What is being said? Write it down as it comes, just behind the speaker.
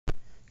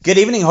Good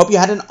evening. Hope you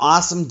had an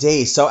awesome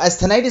day. So, as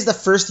tonight is the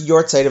first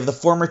yortzeit of the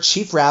former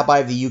chief rabbi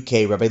of the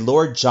UK, Rabbi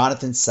Lord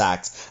Jonathan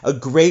Sacks, a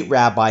great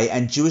rabbi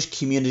and Jewish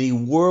community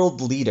world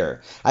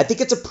leader, I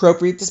think it's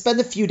appropriate to spend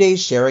a few days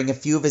sharing a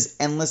few of his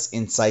endless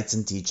insights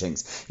and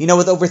teachings. You know,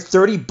 with over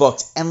 30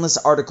 books, endless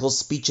articles,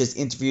 speeches,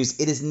 interviews,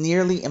 it is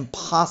nearly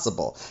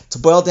impossible to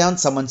boil down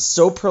someone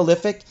so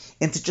prolific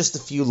into just a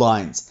few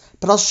lines.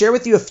 But I'll share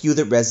with you a few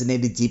that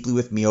resonated deeply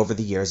with me over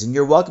the years, and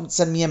you're welcome to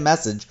send me a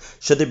message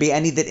should there be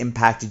any that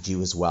impacted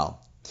you as well.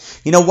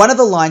 You know, one of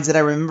the lines that I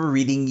remember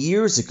reading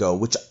years ago,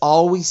 which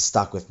always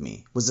stuck with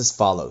me, was as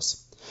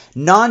follows.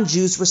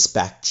 Non-Jews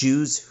respect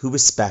Jews who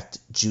respect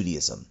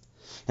Judaism,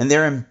 and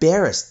they're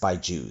embarrassed by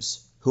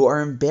Jews who are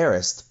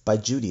embarrassed by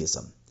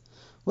Judaism.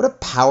 What a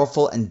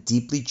powerful and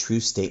deeply true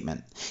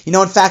statement. You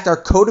know, in fact,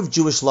 our code of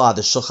Jewish law,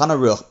 the Shulchan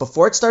Aruch,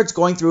 before it starts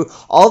going through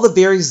all the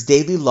various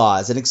daily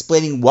laws and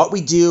explaining what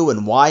we do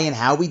and why and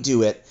how we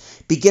do it,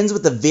 begins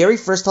with the very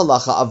first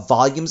halacha of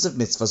volumes of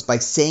mitzvahs by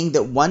saying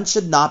that one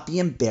should not be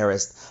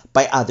embarrassed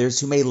by others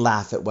who may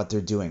laugh at what they're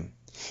doing.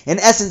 In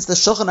essence, the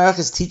Shulchan Aruch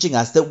is teaching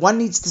us that one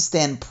needs to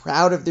stand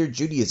proud of their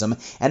Judaism,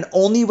 and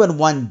only when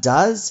one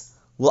does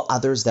will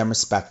others then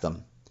respect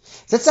them.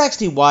 That's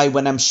actually why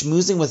when I'm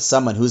schmoozing with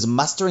someone who's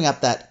mustering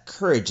up that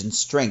courage and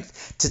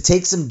strength to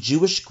take some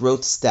Jewish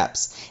growth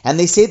steps, and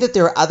they say that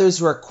there are others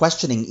who are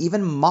questioning,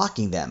 even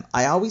mocking them,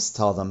 I always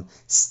tell them,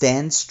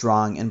 stand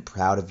strong and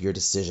proud of your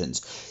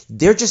decisions.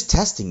 They're just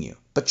testing you,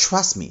 but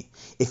trust me,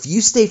 if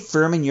you stay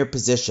firm in your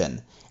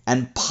position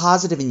and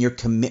positive in your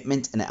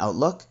commitment and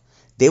outlook,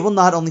 they will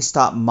not only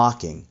stop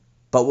mocking,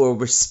 but will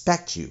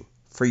respect you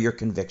for your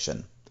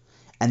conviction.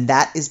 And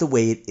that is the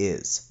way it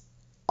is,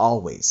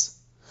 always.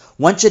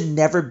 One should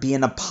never be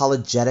an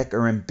apologetic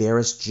or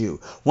embarrassed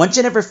Jew. One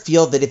should never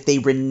feel that if they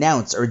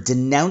renounce or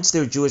denounce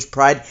their Jewish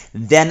pride,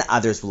 then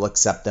others will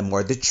accept them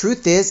more. The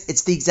truth is,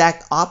 it's the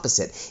exact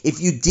opposite.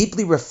 If you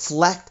deeply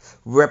reflect,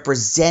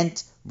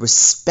 represent,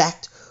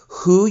 respect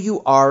who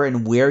you are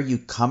and where you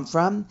come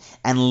from,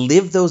 and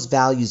live those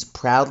values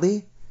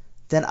proudly,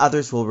 then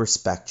others will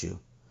respect you.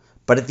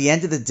 But at the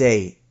end of the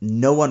day,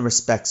 no one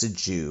respects a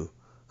Jew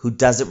who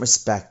doesn't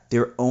respect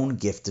their own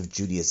gift of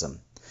Judaism.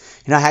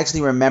 You know, I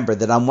actually remember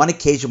that on one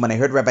occasion when I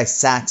heard Rabbi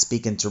Sacks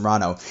speak in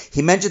Toronto,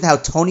 he mentioned how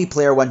Tony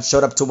Blair once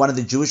showed up to one of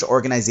the Jewish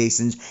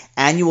organization's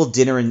annual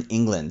dinner in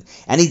England,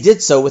 and he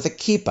did so with a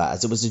kippah,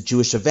 as it was a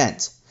Jewish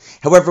event.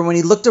 However, when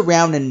he looked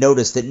around and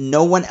noticed that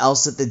no one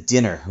else at the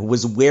dinner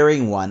was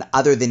wearing one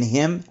other than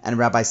him and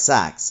Rabbi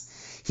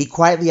Sacks, he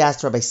quietly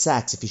asked Rabbi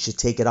Sacks if he should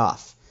take it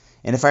off.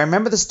 And if I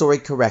remember the story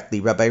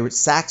correctly, Rabbi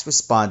Sacks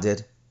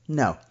responded,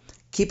 "No,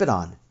 keep it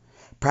on.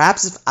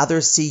 Perhaps if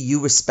others see you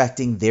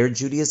respecting their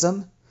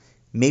Judaism,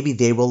 maybe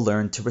they will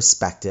learn to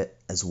respect it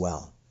as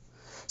well."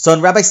 So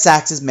in Rabbi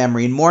Sacks'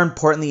 memory, and more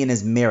importantly in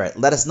his merit,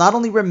 let us not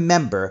only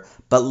remember,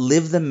 but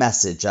live the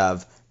message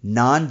of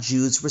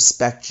non-Jews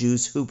respect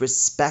Jews who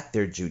respect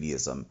their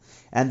Judaism,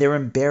 and they're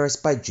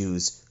embarrassed by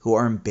Jews who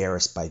are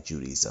embarrassed by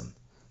Judaism.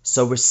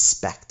 So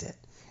respect it.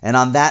 And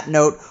on that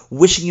note,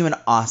 wishing you an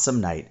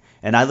awesome night,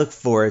 and I look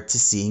forward to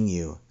seeing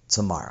you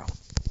tomorrow.